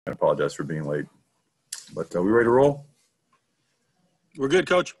I apologize for being late. But we ready to roll? We're good,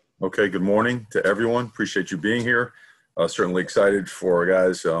 Coach. Okay, good morning to everyone. Appreciate you being here. Certainly excited for our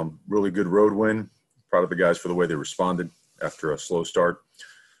guys. Really good road win. Proud of the guys for the way they responded after a slow start,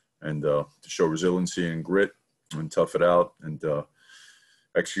 and to show resiliency and grit and tough it out and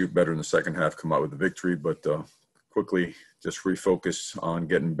execute better in the second half, come out with the victory. But quickly just refocus on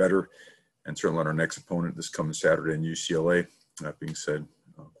getting better and certainly on our next opponent this coming Saturday in UCLA. That being said,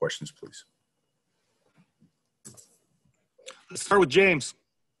 questions, please. Let's start with James.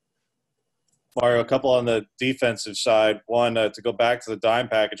 Mario, a couple on the defensive side. One, to go back to the dime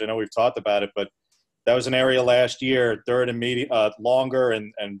package. I know we've talked about it, but that was an area last year, third and longer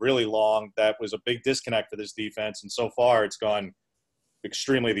and really long. That was a big disconnect for this defense. And so far, it's gone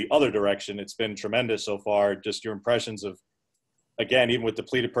extremely the other direction. It's been tremendous so far. Just your impressions of, again, even with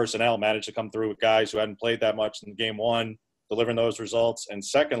depleted personnel, managed to come through with guys who hadn't played that much in game one, delivering those results. And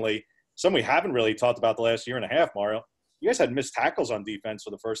secondly, something we haven't really talked about the last year and a half, Mario. You guys had missed tackles on defense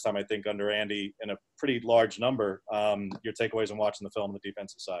for the first time, I think, under Andy in a pretty large number. Your takeaways on watching the film on the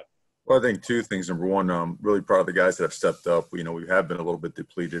defensive side? Well, I think two things. Number one, I'm really proud of the guys that have stepped up. We have been a little bit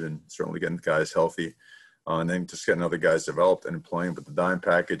depleted and certainly getting guys healthy. And then just getting other guys developed and playing. But the dime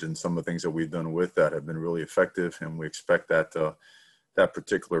package and some of the things that we've done with that have been really effective. And we expect that that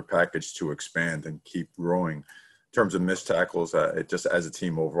particular package to expand and keep growing. In terms of missed tackles, it just as a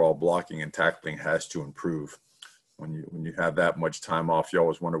team overall, blocking and tackling has to improve. When you have that much time off, you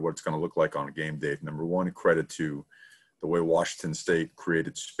always wonder what it's going to look like on a game day. Number one, credit to the way Washington State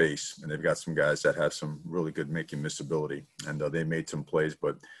created space, and they've got some guys that have some really good making miss ability, and they made some plays.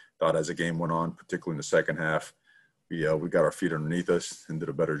 But thought as the game went on, particularly in the second half, we got our feet underneath us and did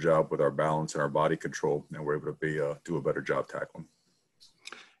a better job with our balance and our body control, and we're able to do a better job tackling.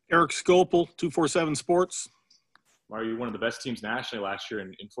 Eric Scopel, 247 Sports. Mario, you're one of the best teams nationally last year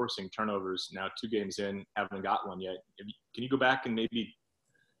in forcing turnovers. Now 2 games in, haven't got one yet. Can you go back and maybe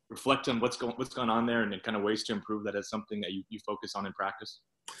reflect on what's gone on there and kind of ways to improve that as something that you focus on in practice?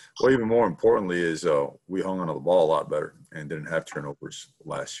 Well, even more importantly is we hung onto the ball a lot better and didn't have turnovers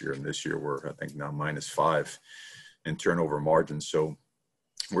last year. And this year we're, I think, now -5 in turnover margin. So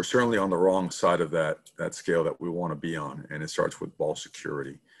we're certainly on the wrong side of that scale that we want to be on. And it starts with ball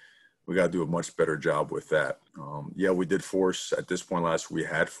security. We got to do a much better job with that. We did force at this point last week. We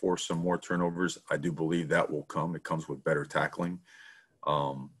had forced some more turnovers. I do believe that will come. It comes with better tackling.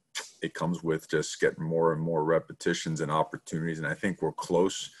 It comes with just getting more and more repetitions and opportunities. And I think we're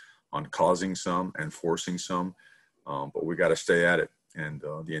close on causing some and forcing some, but we got to stay at it. And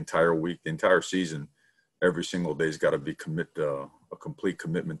the entire week, the entire season, every single day has got to be a complete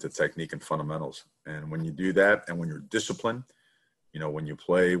commitment to technique and fundamentals. And when you do that, and when you're disciplined, when you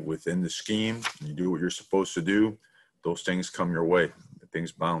play within the scheme and you do what you're supposed to do, those things come your way.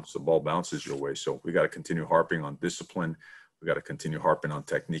 Things bounce. The ball bounces your way. So we got to continue harping on discipline. We got to continue harping on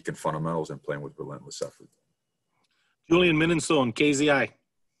technique and fundamentals and playing with relentless effort. Julian Minenstone, KZI.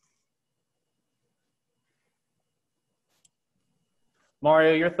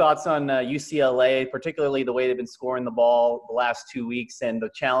 Mario, your thoughts on UCLA, particularly the way they've been scoring the ball the last 2 weeks and the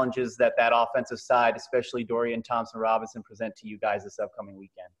challenges that offensive side, especially Dorian Thompson-Robinson, present to you guys this upcoming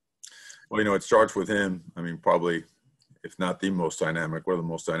weekend? Well, it starts with him. I mean, probably, if not the most dynamic, one of the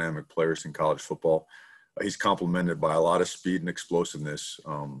most dynamic players in college football. He's complemented by a lot of speed and explosiveness.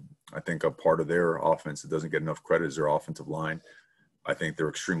 I think a part of their offense that doesn't get enough credit is their offensive line. I think they're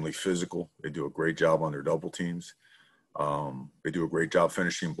extremely physical. They do a great job on their double teams. They do a great job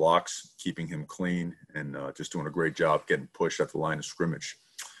finishing blocks, keeping him clean, and just doing a great job getting pushed at the line of scrimmage.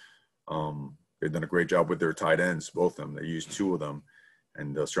 They've done a great job with their tight ends, both of them. They used 2 of them,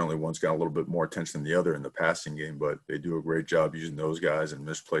 and certainly one's got a little bit more attention than the other in the passing game, but they do a great job using those guys and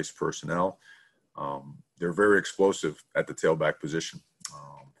misplaced personnel. They're very explosive at the tailback position.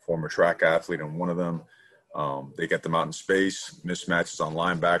 Former track athlete on one of them. They get them out in space, mismatches on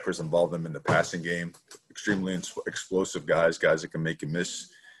linebackers, involve them in the passing game. Extremely explosive guys that can make you miss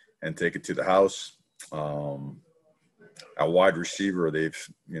and take it to the house. At wide receiver,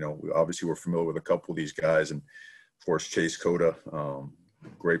 obviously we're familiar with a couple of these guys, and of course Chase Cota,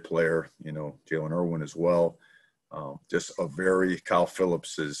 great player. Jalen Irwin as well. Just a very Kyle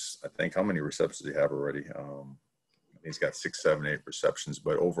Phillips is, I think, how many receptions do they have already? He's got 6, 7, 8 receptions,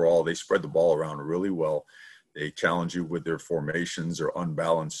 but overall they spread the ball around really well. They challenge you with their formations or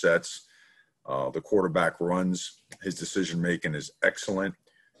unbalanced sets. The quarterback runs. His decision-making is excellent.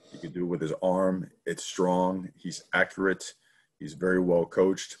 He can do it with his arm. It's strong. He's accurate. He's very well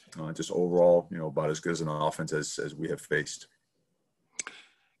coached. Just overall, about as good as an offense as we have faced.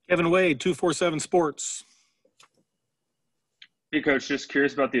 Kevin Wade, 247 Sports. Hey, Coach, just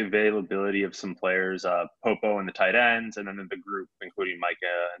curious about the availability of some players, Popo and the tight ends, and then the group, including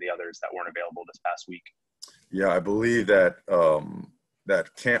Micah and the others that weren't available this past week. Yeah, I believe that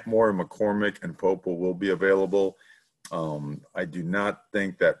that Campmore, McCormick, and Popo will be available. I do not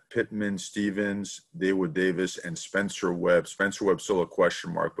think that Pittman, Stevens, David Davis, and Spencer Webb still a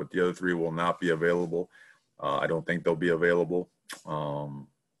question mark, but the other three will not be available. I don't think they'll be available.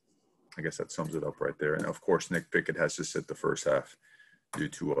 I guess that sums it up right there. And, of course, Nick Pickett has to sit the first half due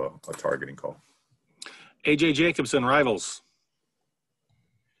to a targeting call. A.J. Jacobson, Rivals.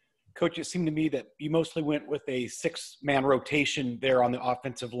 Coach, it seemed to me that you mostly went with a 6-man rotation there on the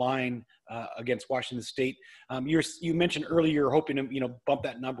offensive line against Washington State. You mentioned earlier you're hoping to bump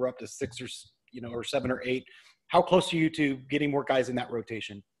that number up to 6 or 7 or 8. How close are you to getting more guys in that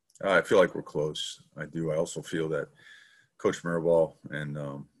rotation? I feel like we're close. I do. I also feel that Coach Mario and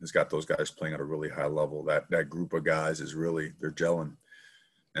has got those guys playing at a really high level. That group of guys is really, they're gelling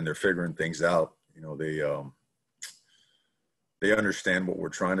and they're figuring things out. They understand what we're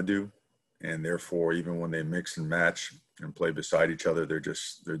trying to do, and therefore, even when they mix and match and play beside each other,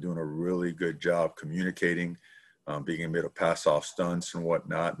 they're doing a really good job communicating, being able to pass off stunts and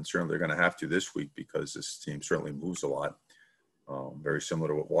whatnot. And certainly they're going to have to this week because this team certainly moves a lot, very similar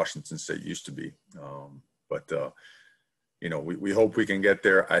to what Washington State used to be. We hope we can get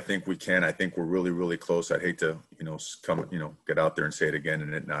there. I think we can. I think we're really, really close. I'd hate to, get out there and say it again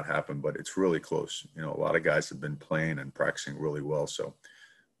and it not happen, but it's really close. A lot of guys have been playing and practicing really well, so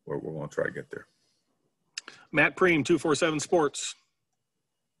we're going to try to get there. Matt Preem, 247 Sports.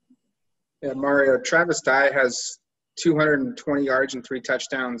 Yeah, Mario, Travis Dye has 220 yards and 3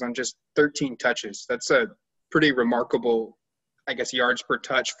 touchdowns on just 13 touches. That's a pretty remarkable, yards per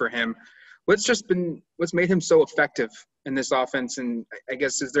touch for him. What's made him so effective in this offense? And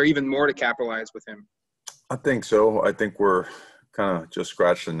is there even more to capitalize with him? I think so. I think we're kind of just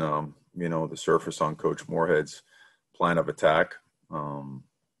scratching, the surface on Coach Moorhead's plan of attack. I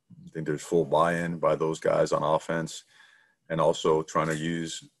think there's full buy-in by those guys on offense, and also trying to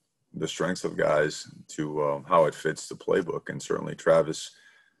use the strengths of guys to how it fits the playbook. And certainly Travis,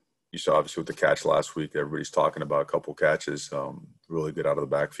 you saw obviously with the catch last week, everybody's talking about a couple catches, really good out of the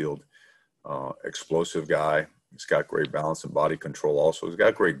backfield. Explosive guy. He's got great balance and body control also. He's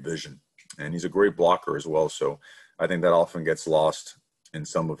got great vision, and he's a great blocker as well. So I think that often gets lost in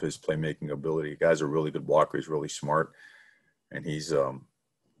some of his playmaking ability. The guy's a really good blocker. He's really smart, and he's all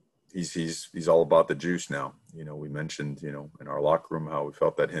about the juice now. We mentioned, in our locker room how we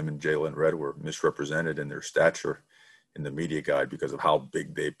felt that him and Jalen Red were misrepresented in their stature in the media guide because of how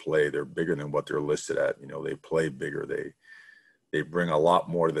big they play. They're bigger than what they're listed at. They play bigger. They bring a lot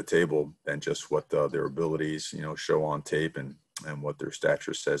more to the table than just what their abilities, show on tape and what their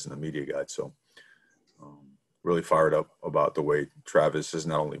stature says in the media guide. So really fired up about the way Travis is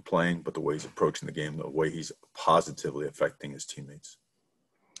not only playing, but the way he's approaching the game, the way he's positively affecting his teammates.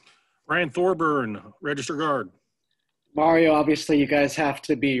 Ryan Thorburn, register guard. Mario, obviously you guys have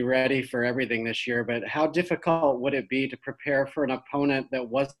to be ready for everything this year, but how difficult would it be to prepare for an opponent that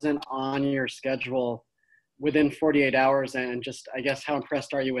wasn't on your schedule within 48 hours? And just, how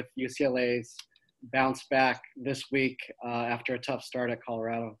impressed are you with UCLA's bounce back this week after a tough start at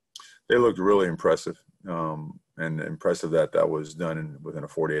Colorado? They looked really impressive, and impressive that was done within a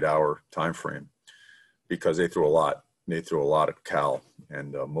 48-hour time frame, because they threw a lot. They threw a lot at Cal,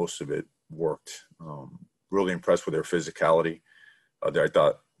 and most of it worked. Really impressed with their physicality. I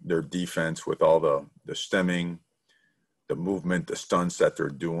thought their defense, with all the stemming, the movement, the stunts that they're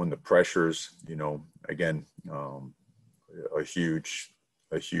doing, the pressures, a huge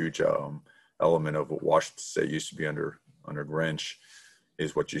element of what Washington State used to be under Grinch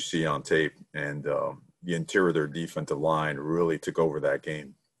is what you see on tape. And the interior of their defensive line really took over that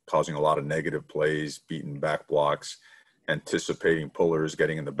game, causing a lot of negative plays, beating back blocks, anticipating pullers,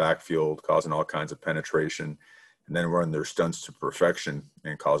 getting in the backfield, causing all kinds of penetration, and then running their stunts to perfection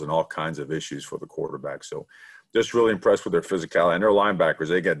and causing all kinds of issues for the quarterback. So just really impressed with their physicality. And their linebackers,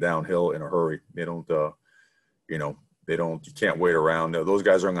 they get downhill in a hurry. They don't, you can't wait around. Those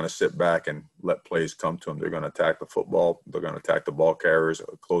guys aren't going to sit back and let plays come to them. They're going to attack the football. They're going to attack the ball carriers,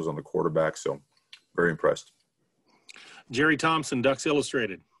 close on the quarterback. So very impressed. Jerry Thompson, Ducks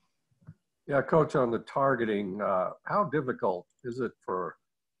Illustrated. Yeah, Coach, on the targeting, how difficult is it to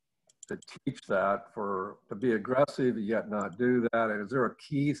teach that, to be aggressive yet not do that? And is there a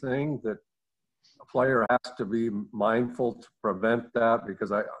key thing that a player has to be mindful to prevent that?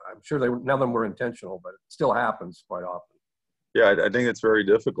 Because I'm sure none of them were intentional, but it still happens quite often. Yeah, I think it's very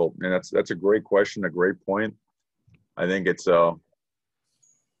difficult, and that's a great question, a great point. I think it's when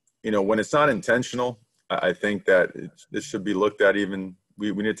it's not intentional, I think that this should be looked at even.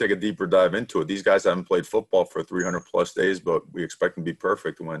 We need to take a deeper dive into it. These guys haven't played football for 300 plus days, but we expect them to be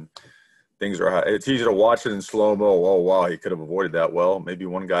perfect when things are high. It's easy to watch it in slow-mo. Oh, wow, he could have avoided that. Well, maybe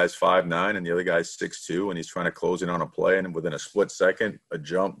one guy's 5'9" and the other guy's 6'2", and he's trying to close in on a play, and within a split second, a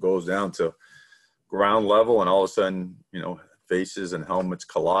jump goes down to ground level, and all of a sudden, faces and helmets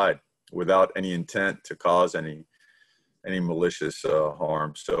collide without any intent to cause any malicious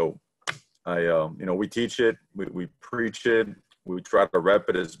harm. So we teach it, we preach it, we try to rep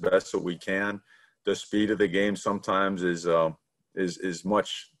it as best that we can. The speed of the game sometimes is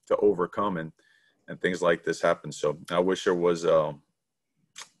much to overcome, and things like this happen. So I wish there was,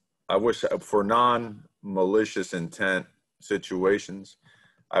 I wish for non-malicious intent situations,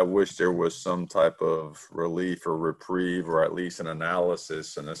 I wish there was some type of relief or reprieve, or at least an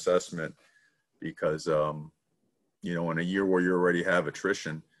analysis, an assessment, because, in a year where you already have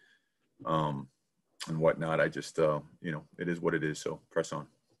attrition, and whatnot, I just, it is what it is. So press on.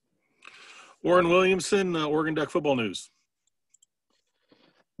 Warren Williamson, Oregon Duck Football News.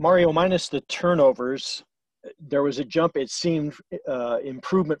 Mario, minus the turnovers, there was a jump, it seemed,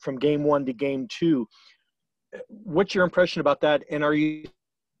 improvement from game 1 to game 2. What's your impression about that? And are you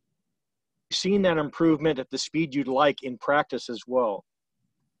seeing that improvement at the speed you'd like in practice as well?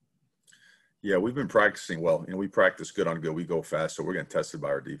 Yeah, we've been practicing well. We practice good on good. We go fast, so we're getting tested by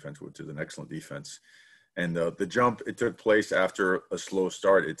our defense, which is an excellent defense. And the jump, it took place after a slow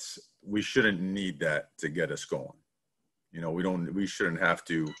start. We shouldn't need that to get us going. We shouldn't have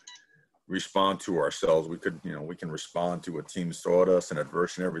to respond to ourselves. We could, we can respond to what teams throw at us and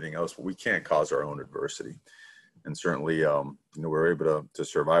adversity and everything else, but we can't cause our own adversity. And certainly, we're able to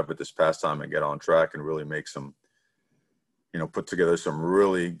survive it this past time and get on track and really make some, put together some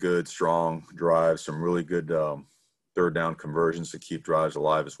really good, strong drives, some really good third down conversions to keep drives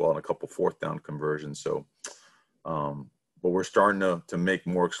alive as well, and a couple fourth down conversions. So, but we're starting to make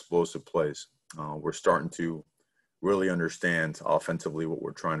more explosive plays. We're starting to really understand offensively what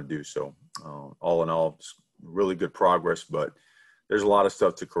we're trying to do. So all in all, really good progress, but there's a lot of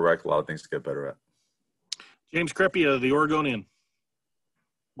stuff to correct, a lot of things to get better at. James Crepia, the Oregonian.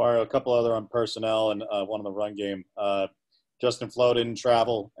 Mario, a couple other on personnel and one on the run game. Justin Flo didn't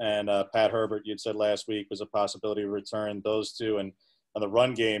travel, and Pat Herbert, you'd said last week, was a possibility to return. Those two. And on the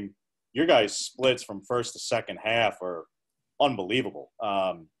run game, your guys' splits from first to second half are unbelievable.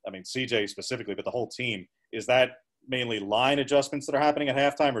 CJ specifically, but the whole team. Is that mainly line adjustments that are happening at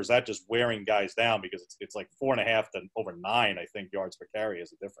halftime, or is that just wearing guys down? Because it's like 4.5 to over 9, I think, yards per carry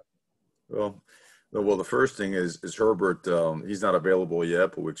is the difference. Well, the first thing is Herbert. He's not available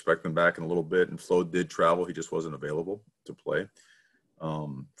yet, but we expect him back in a little bit. And Flo did travel; he just wasn't available to play.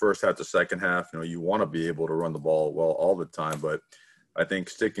 First half to second half, you want to be able to run the ball well all the time, but I think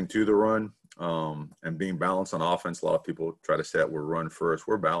sticking to the run and being balanced on offense. A lot of people try to say that we're run first.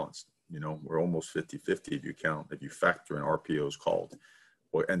 We're balanced. We're almost 50-50 if you factor in RPOs called.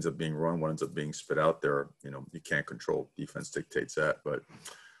 What ends up being run, what ends up being spit out there, you can't control. Defense dictates that. But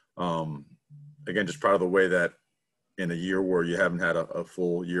again, just proud of the way that in a year where you haven't had a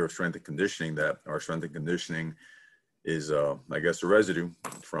full year of strength and conditioning, that our strength and conditioning is, I guess, the residue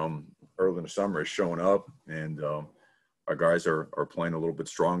from early in the summer is showing up, and our guys are playing a little bit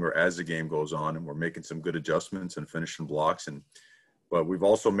stronger as the game goes on, and we're making some good adjustments and finishing blocks. But we've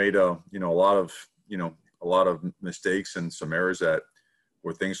also made a lot of mistakes and some errors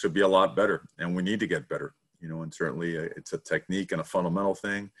where things should be a lot better, and we need to get better. And certainly it's a technique and a fundamental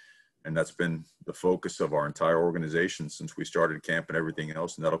thing, and that's been the focus of our entire organization since we started camp and everything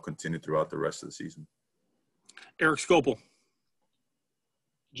else, and that'll continue throughout the rest of the season. Eric Scopel.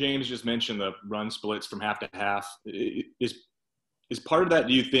 James just mentioned the run splits from half to half. Is part of that,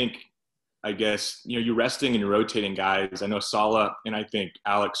 do you think, I guess, you're resting and you're rotating guys? I know Sala and I think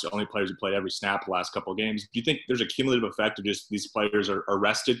Alex, the only players who played every snap the last couple of games. Do you think there's a cumulative effect of just these players are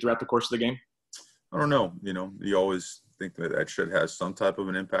rested throughout the course of the game? I don't know. You always think that should have some type of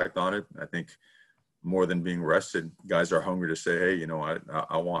an impact on it. I think more than being rested, guys are hungry to say, hey,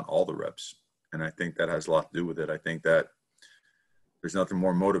 I want all the reps. And I think that has a lot to do with it. I think that there's nothing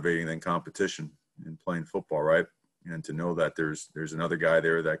more motivating than competition in playing football, right? And to know that there's another guy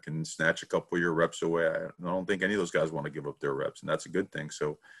there that can snatch a couple of your reps away. I don't think any of those guys want to give up their reps, and that's a good thing.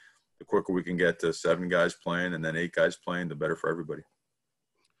 So the quicker we can get to 7 guys playing and then 8 guys playing, the better for everybody.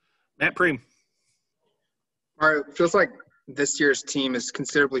 Matt Preem. All right, it feels like this year's team is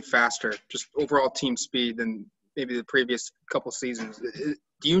considerably faster, just overall team speed, than maybe the previous couple seasons.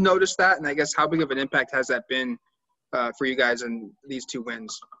 Do you notice that? And I guess how big of an impact has that been for you guys in these 2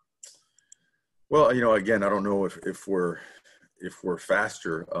 wins? Well, again, I don't know if we're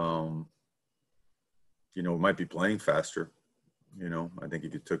faster. might be playing faster. I think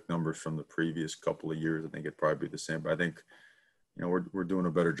if you took numbers from the previous couple of years, I think it'd probably be the same. But I think, we're doing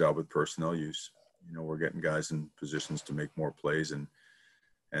a better job with personnel use. We're getting guys in positions to make more plays and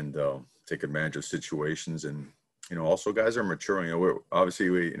take advantage of situations. And, also guys are maturing.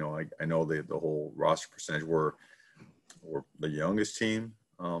 I know the whole roster percentage, we're the youngest team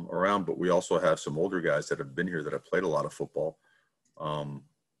around, but we also have some older guys that have been here that have played a lot of football. And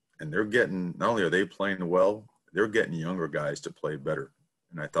they're getting, not only are they playing well, they're getting younger guys to play better.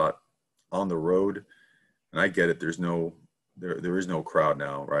 And I thought on the road, and I get it, there is no crowd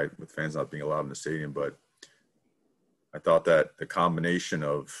now, right, with fans not being allowed in the stadium. But I thought that the combination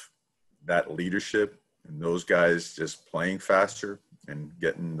of that leadership and those guys just playing faster and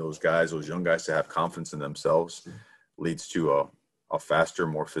getting those young guys to have confidence in themselves leads to a faster,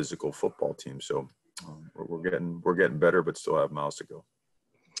 more physical football team. So we're getting better, but still have miles to go.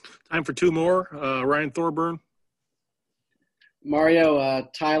 Time for two more. Ryan Thorburn. Mario,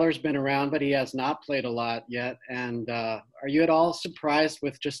 Tyler's been around, but he has not played a lot yet. And are you at all surprised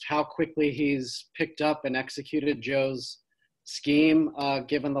with just how quickly he's picked up and executed Joe's scheme,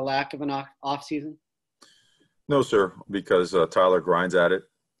 given the lack of an off season? No, sir, because Tyler grinds at it,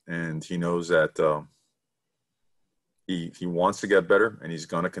 and he knows that he wants to get better, and he's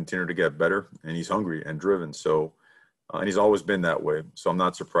going to continue to get better, and he's hungry and driven. So, and he's always been that way. So I'm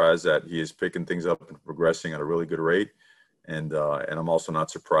not surprised that he is picking things up and progressing at a really good rate. And I'm also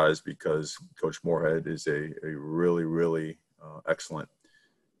not surprised because Coach Moorhead is a really, really excellent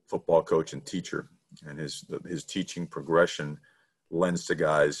football coach and teacher, and his teaching progression lends to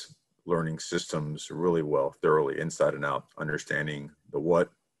guys learning systems really well, thoroughly, inside and out, understanding the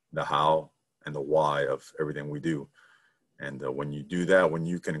what, the how, and the why of everything we do. And when you do that, when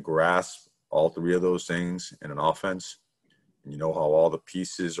you can grasp all three of those things in an offense, and you know how all the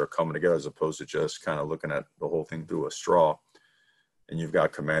pieces are coming together as opposed to just kind of looking at the whole thing through a straw, and you've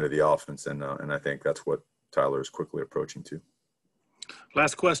got command of the offense. And I think that's what Tyler is quickly approaching to.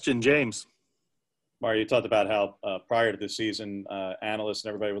 Last question, James. Mario, you talked about how prior to the season, analysts and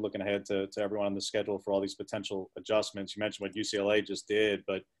everybody were looking ahead to everyone on the schedule for all these potential adjustments. You mentioned what UCLA just did,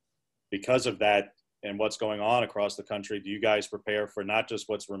 but because of that and what's going on across the country, do you guys prepare for not just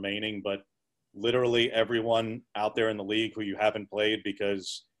what's remaining, but literally everyone out there in the league who you haven't played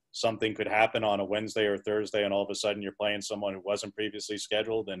because something could happen on a Wednesday or Thursday and all of a sudden you're playing someone who wasn't previously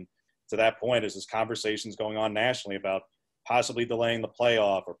scheduled? And to that point, is this conversations going on nationally about possibly delaying the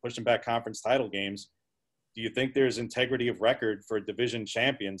playoff or pushing back conference title games? Do you think there's integrity of record for division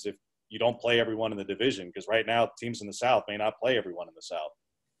champions if you don't play everyone in the division? Because right now teams in the South may not play everyone in the South.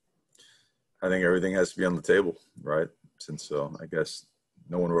 I think everything has to be on the table, right? Since I guess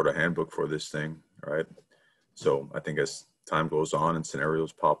no one wrote a handbook for this thing, right? So I think as time goes on and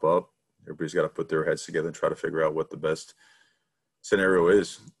scenarios pop up, everybody's got to put their heads together and try to figure out what the best scenario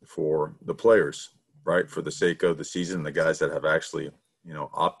is for the players, right? For the sake of the season, the guys that have actually,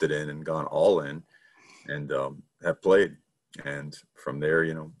 opted in and gone all in and have played. And from there,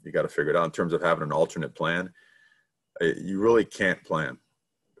 you got to figure it out. In terms of having an alternate plan, you really can't plan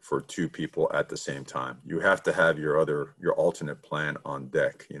for two people at the same time. You have to have your alternate plan on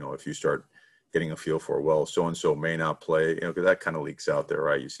deck. If you start getting a feel for, well, so-and-so may not play, because that kind of leaks out there,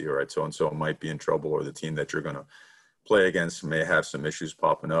 right? You see, all right, so-and-so might be in trouble, or the team that you're going to play against may have some issues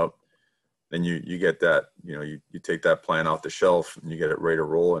popping up. Then you get that, you take that plan off the shelf and you get it ready to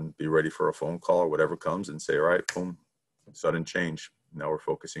roll and be ready for a phone call or whatever comes and say, all right, boom, sudden change. Now we're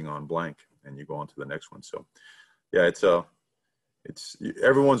focusing on blank, and you go on to the next one. So yeah, it's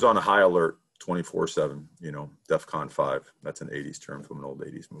everyone's on a high alert 24/7, DEFCON 5. That's an 80s term from an old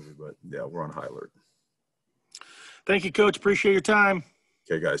 80s movie, but yeah, we're on high alert. Thank you, Coach. Appreciate your time.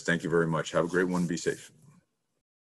 Okay, guys, thank you very much. Have a great one. Be safe.